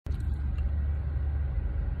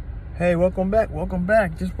Hey, welcome back.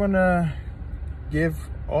 Just want to give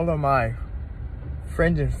all of my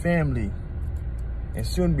friends and family, and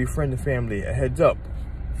soon to be friends and family, a heads up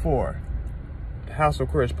for the House of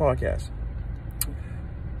Courage podcast.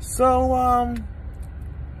 So,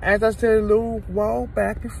 as I said a little while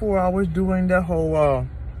back before, I was doing the whole, I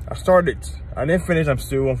didn't finish, I'm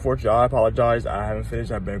still, unfortunately, I apologize, I haven't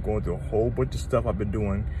finished. I've been going through a whole bunch of stuff I've been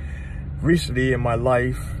doing recently in my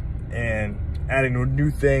life, and adding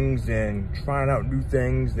new things and trying out new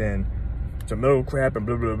things and some little crap and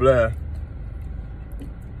blah, blah, blah.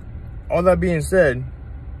 All that being said,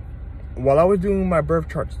 while I was doing my birth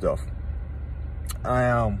chart stuff,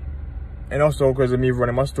 and also because of me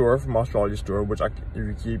running my store, from my astrology store, which if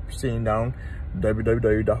you keep seeing down,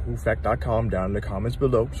 www.whofact.com, down in the comments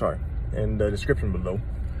below, in the description below,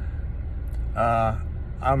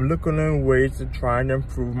 I'm looking at ways to try and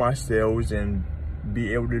improve my sales and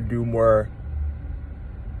be able to do more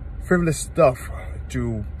frivolous stuff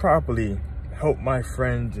to properly help my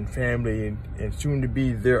friends and family and soon to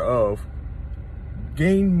be thereof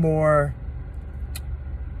gain more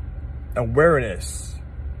awareness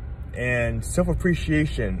and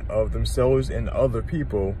self-appreciation of themselves and other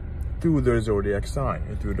people through their zodiac sign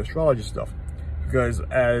and through the astrology stuff. Because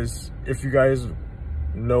if you guys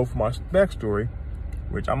know from my backstory,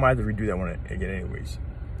 which I might have to redo that one again anyways,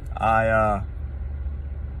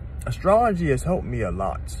 astrology has helped me a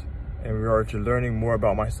lot in regard to learning more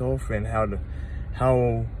about myself and how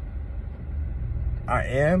I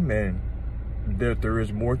am, and that there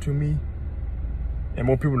is more to me and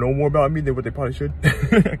more people know more about me than what they probably should.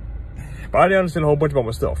 But I didn't understand a whole bunch about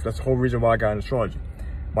myself. That's the whole reason why I got into astrology,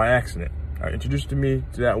 by accident. Introduced to me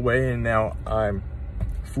to that way, and now I'm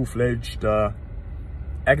full-fledged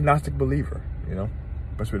agnostic believer,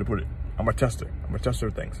 best way to put it. I'm a tester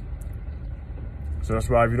of things. So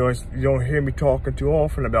that's why you don't hear me talking too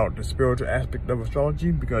often about the spiritual aspect of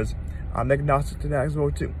astrology, because I'm agnostic to that as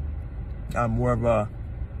well too. I'm more of a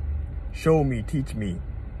show me, teach me,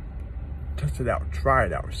 test it out, try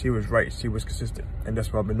it out, see what's right, see what's consistent. And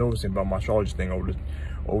that's what I've been noticing about my astrology thing over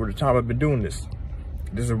the time I've been doing this.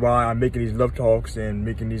 This is why I'm making these love talks and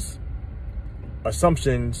making these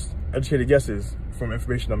assumptions, educated guesses from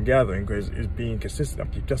information I'm gathering, because it's being consistent.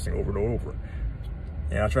 I keep testing over and over.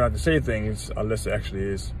 And I try not to say things unless it actually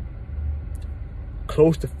is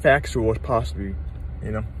close to factual as possibly,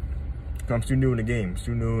 because I'm still new in the game,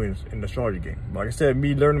 still new in the astrology game. Like I said,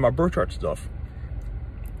 me learning my birth chart stuff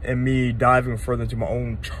and me diving further into my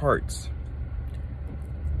own charts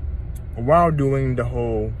while doing the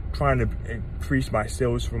whole trying to increase my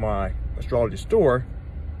sales for my astrology store,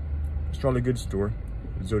 astrology goods store,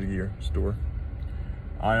 zodiac store.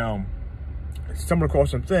 I stumbled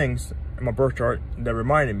across some things in my birth chart that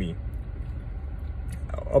reminded me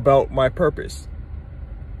about my purpose.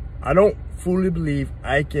 I don't fully believe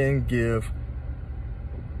I can give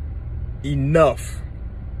enough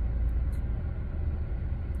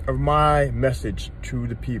of my message to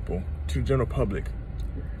the people, to the general public,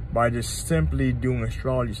 by just simply doing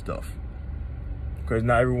astrology stuff. Because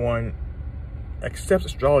not everyone accepts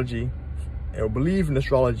astrology or believe in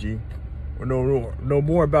astrology or know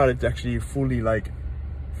more about it to actually fully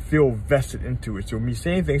feel vested into it. So me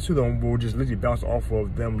saying things to them will just literally bounce off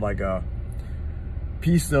of them like a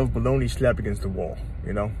piece of bologna slapped against the wall,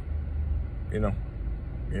 I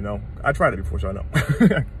tried it before, so I know.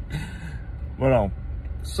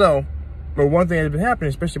 But one thing that's been happening,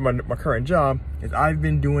 especially my current job, is I've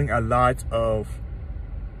been doing a lot of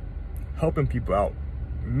helping people out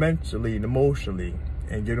mentally and emotionally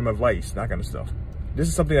and giving them advice, that kind of stuff. This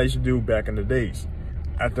is something I used to do back in the days.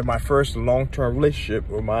 After my first long-term relationship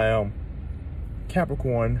with my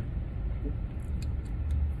Capricorn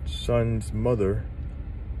son's mother,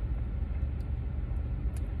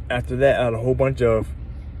 after that I had a whole bunch of,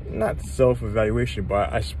 not self-evaluation,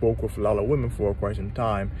 but I spoke with a lot of women for quite some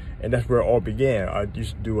time, and that's where it all began. I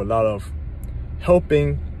used to do a lot of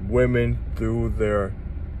helping women through their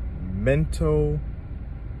mental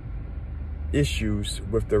issues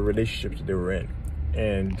with their relationships that they were in,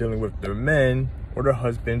 and dealing with their men or their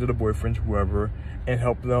husbands or their boyfriends, whoever, and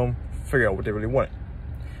help them figure out what they really want.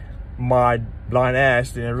 My blind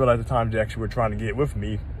ass didn't realize the times they actually were trying to get with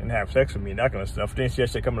me and have sex with me and that kind of stuff. Didn't see that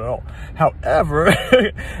shit coming at all. However,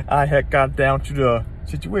 I had got down to the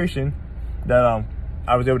situation that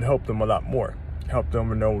I was able to help them a lot more, help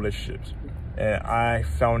them in their relationships. And I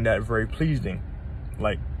found that very pleasing,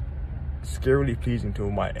 scarily pleasing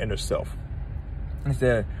to my inner self.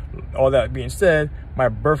 Instead, all that being said, my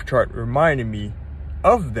birth chart reminded me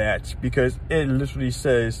of that, because it literally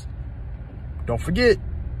says, don't forget,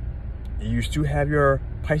 you still have your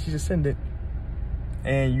Pisces ascendant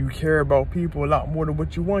and you care about people a lot more than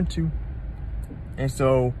what you want to. And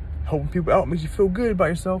so helping people out makes you feel good about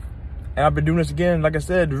yourself. And I've been doing this again, like I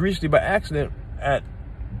said, recently by accident at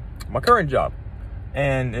my current job.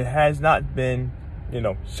 And it has not been, you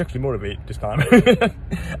know, sexually motivated this time.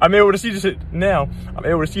 I'm able to see this shit now. I'm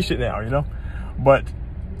able to see shit now, you know? But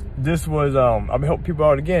this was, I've been helping people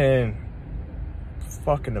out again, and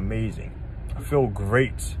fucking amazing. I feel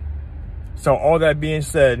great. So all that being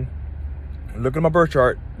said, look at my birth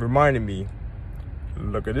chart, reminding me,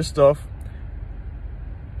 look at this stuff,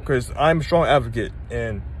 because I'm a strong advocate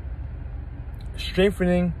in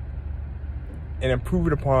strengthening and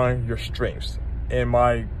improving upon your strengths. And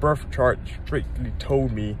my birth chart strictly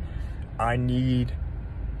told me I need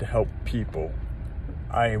to help people.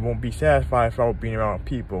 I won't be satisfied if I was being around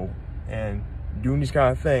people, and doing these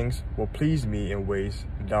kind of things will please me in ways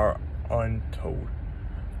that are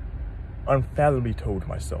unfathomably told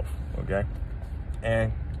myself, okay?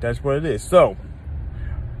 And that's what it is. So,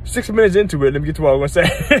 6 minutes into it, let me get to what I was gonna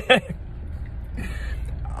say.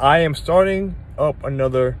 I am starting up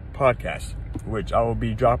another podcast, which I will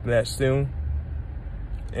be dropping that soon.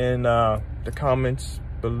 In the comments,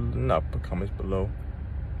 not the comments below,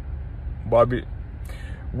 but I'll be,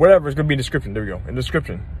 whatever, it's gonna be in the description. There we go, in the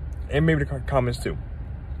description, and maybe the comments too.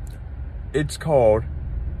 It's called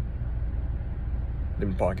the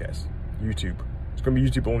podcast, YouTube. It's gonna be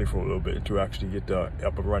YouTube only for a little bit to actually get up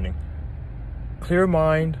and running. Clear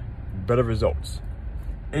mind, better results.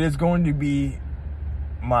 It is going to be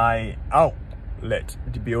my outlet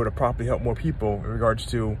to be able to properly help more people in regards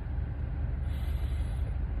to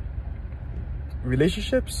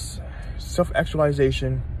relationships,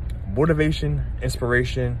 self-actualization, motivation,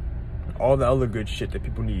 inspiration, all the other good shit that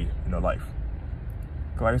people need in their life.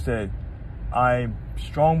 Like I said, I'm a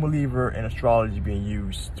strong believer in astrology being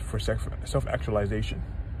used for self-actualization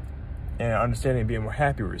and understanding being more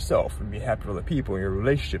happy with yourself and being happy with other people and your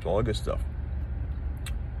relationships, all that good stuff.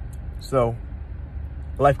 So,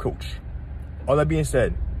 life coach. All that being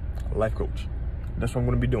said, life coach. That's what I'm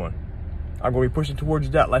going to be doing. I'm going to be pushing towards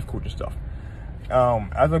that life coaching stuff.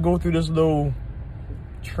 As I go through this little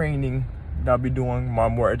training that I'll be doing, my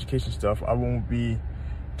more education stuff, I will be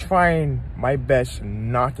trying my best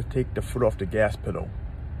not to take the foot off the gas pedal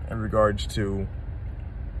in regards to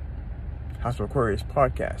House of Aquarius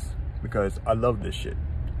podcast, because I love this shit.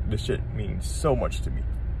 This shit means so much to me.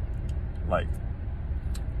 Like,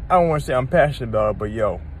 I don't want to say I'm passionate about it, but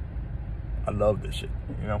yo, I love this shit,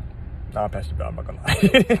 you know? Nah, I'm passionate about it, I'm not gonna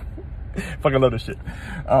lie. Fucking love this shit.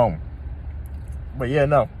 But yeah,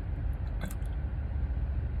 no.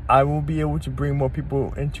 I will be able to bring more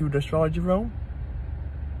people into the astrology realm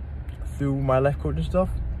through my life coaching stuff,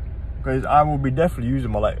 because I will be definitely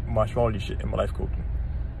using my astrology shit in my life coaching.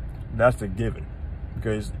 That's a given.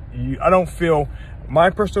 Because I don't feel, my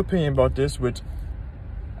personal opinion about this, which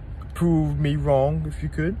prove me wrong if you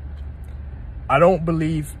could, I don't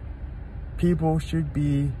believe people should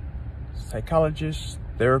be psychologists,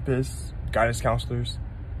 therapists, guidance counselors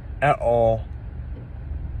at all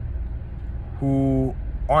who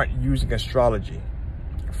aren't using astrology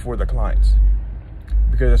for their clients,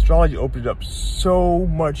 because astrology opens up so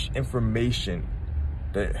much information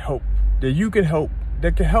that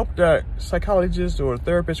can help the psychologist or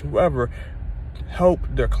therapist, whoever, help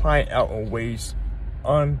their client out in ways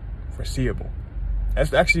unforeseeable.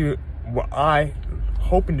 That's actually what I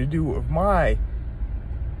hoping to do with my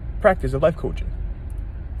practice of life coaching,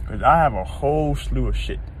 because I have a whole slew of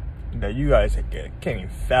shit that you guys can't even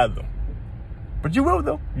fathom. But you will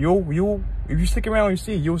though. You'll if you stick around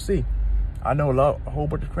and you'll see. I know a whole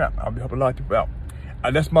bunch of crap. I'll be helping a lot of people out.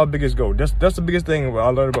 That's my biggest goal. That's the biggest thing I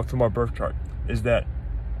learned about through my birth chart, is that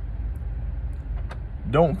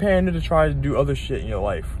don't pander to try to do other shit in your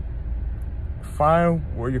life. Find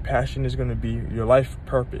where your passion is going to be, your life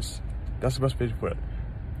purpose. That's the best way to put it.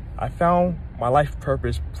 I found my life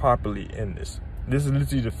purpose properly in this. This is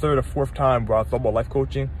literally the third or fourth time where I thought about life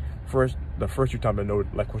coaching. The first two times I know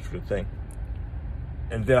life coaching was a thing.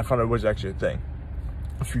 And then I found out it was actually a thing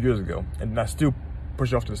a few years ago. And I still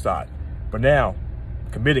push it off to the side. But now,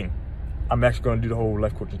 committing, I'm actually going to do the whole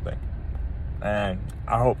life coaching thing. And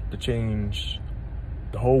I hope to change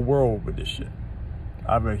the whole world with this shit.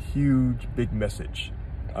 I have a huge, big message,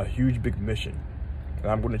 a huge, big mission,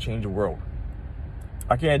 and I'm going to change the world.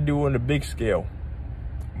 I can't do it on a big scale,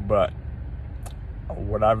 but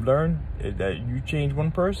what I've learned is that you change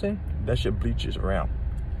one person, that shit bleaches around.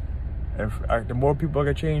 And the more people I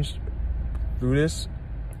can change through this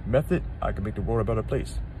method, I can make the world a better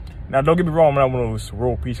place. Now, don't get me wrong, I'm not one of those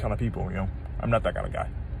world peace kind of people, you know? I'm not that kind of guy.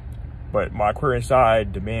 But my Aquarian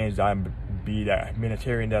side demands that I be that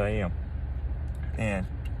humanitarian that I am. And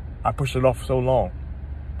I pushed it off so long.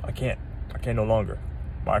 I can't no longer.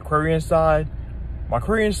 My Aquarian side, my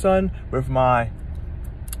Aquarian sun with my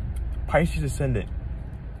Pisces ascendant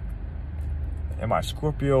and my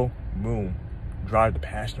Scorpio moon drive the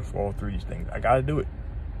passion for all three of these things. I gotta do it.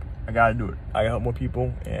 I gotta help more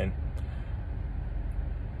people, and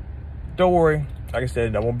don't worry. Like I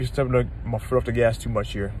said, I won't be stepping my foot off the gas too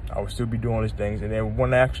much here. I will still be doing these things, and then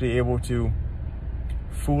when I'm actually able to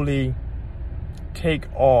fully take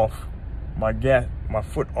off my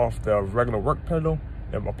foot off the regular work pedal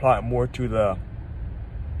and apply it more to the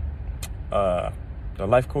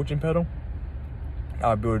life coaching pedal,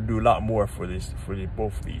 I'll be able to do a lot more for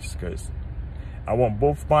both of these, because I want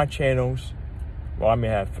both my channels. Well, I may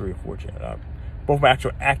have 3 or 4 channels. Both my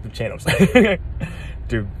actual active channels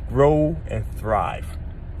to grow and thrive,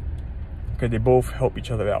 because they both help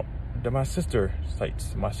each other out. They're my sister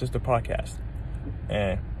sites, my sister podcast,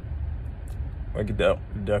 and I get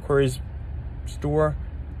the Aquarius store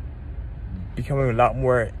becoming a lot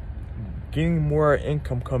more, getting more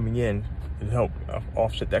income coming in to help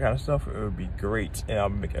offset that kind of stuff. It would be great, and I'll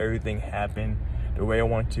make everything happen the way I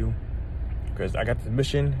want to, because I got the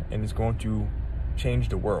mission, and it's going to change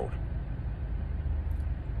the world.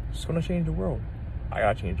 It's gonna change the world. I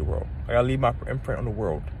gotta change the world. I gotta leave my imprint on the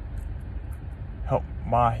world. Help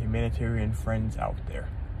my humanitarian friends out there.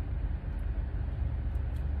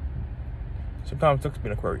 Sometimes it sucks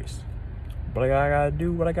being Aquarius, but I gotta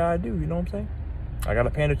do what I gotta do. You know what I'm saying? I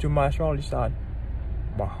gotta pander to my astrology side.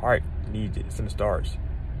 My heart needs it. It's in the stars.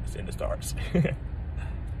 It's in the stars.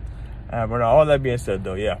 But all that being said,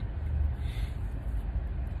 though, yeah.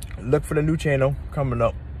 Look for the new channel coming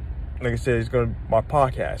up. Like I said, it's gonna be my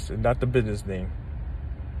podcast, and not the business name.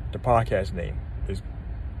 The podcast name is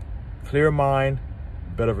Clear Mind,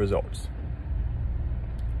 Better Results.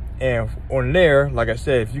 And on there, like I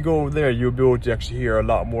said, if you go over there, you'll be able to actually hear a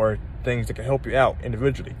lot more things that can help you out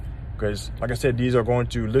individually. Because, like I said, these are going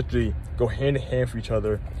to literally go hand in hand for each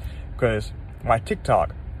other. Because my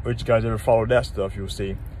TikTok, which you guys ever follow that stuff, you'll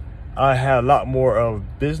see, I had a lot more of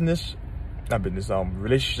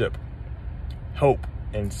relationship help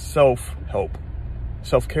and self-help,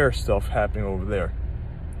 self-care stuff happening over there.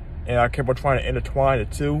 And I kept on trying to intertwine the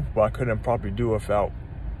two, but I couldn't properly do it without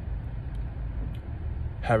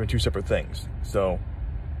having 2 separate things. So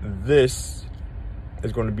this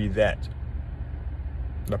is going to be that.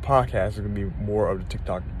 The podcast is going to be more of the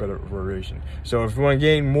TikTok better variation. So if you want to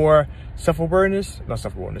gain more self-care,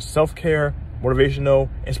 motivational,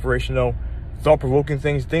 inspirational, thought-provoking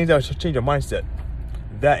things that will change your mindset,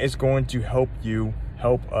 that is going to help you,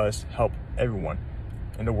 help us, help everyone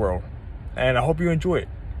in the world. And I hope you enjoy it,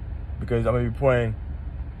 because I'm going to be putting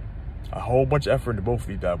a whole bunch of effort into both of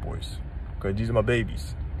these bad boys, because these are my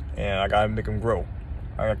babies, and I got to make them grow.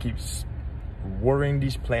 I got to keep watering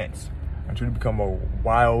these plants until they become a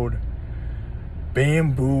wild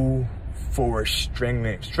bamboo forest,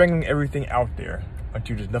 strangling everything out there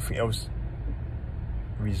until there's nothing else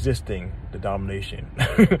resisting the domination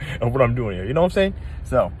of what I'm doing here. You know what I'm saying?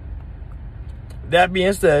 So, that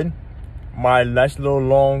being said, my nice little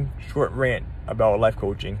long short rant about life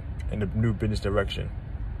coaching and the new business direction.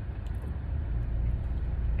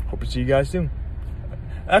 Hope to see you guys soon.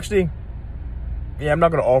 Actually, yeah, I'm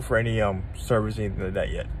not gonna offer any service or anything like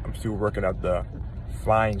that yet. I'm still working out the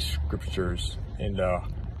flying scriptures and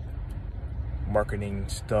marketing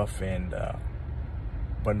stuff and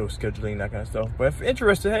bundle scheduling, that kind of stuff. But if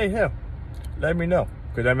interested, hey, hell, let me know,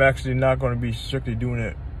 because I'm actually not going to be strictly doing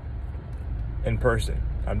it in person.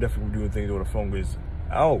 I'm definitely doing things over the phone. Because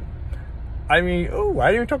I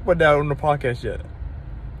didn't even talk about that on the podcast yet,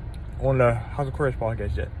 on the House of Courage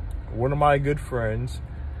podcast yet. One of my good friends,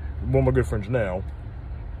 one of my good friends now,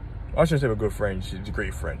 I shouldn't say a good friend, she's a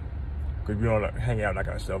great friend, because we don't hang out and that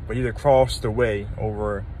kind of stuff, but he's across the way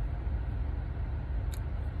over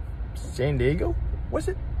San Diego, was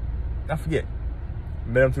it? I forget.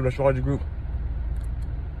 Met him through the astrology group,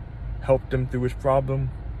 helped him through his problem,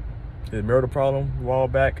 his marital problem a while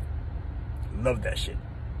back. Love that shit.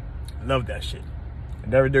 Love that shit.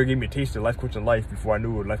 And that there gave me a taste of life coaching life before I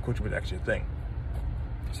knew life coaching was actually a thing.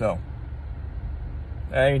 So,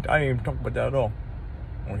 I ain't even talked about that at all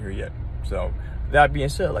on here yet. So, that being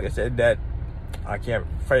said, like I said, that I can't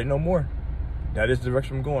fight it no more. That is the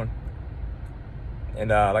direction I'm going. And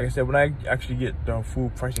like I said, when I actually get the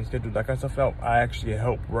full pricing schedule, that kind of stuff out, I actually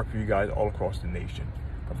help work for you guys all across the nation.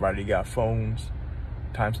 Provided you got phones,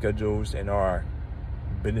 time schedules, and our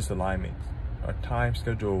business alignments. Our time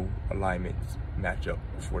schedule alignments match up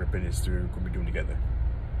for the business we're going to be doing together.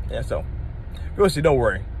 Yeah, so, we'll see, don't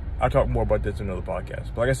worry. I'll talk more about this in another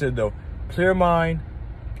podcast. But like I said, though, clear mind,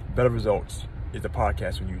 better results. is a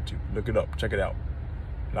podcast on YouTube. Look it up, check it out.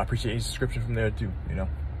 And I appreciate any subscription from there too, you know.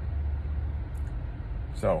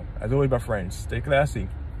 So, as always, my friends, stay classy,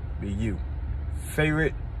 be you.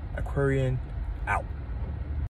 Favorite Aquarian out.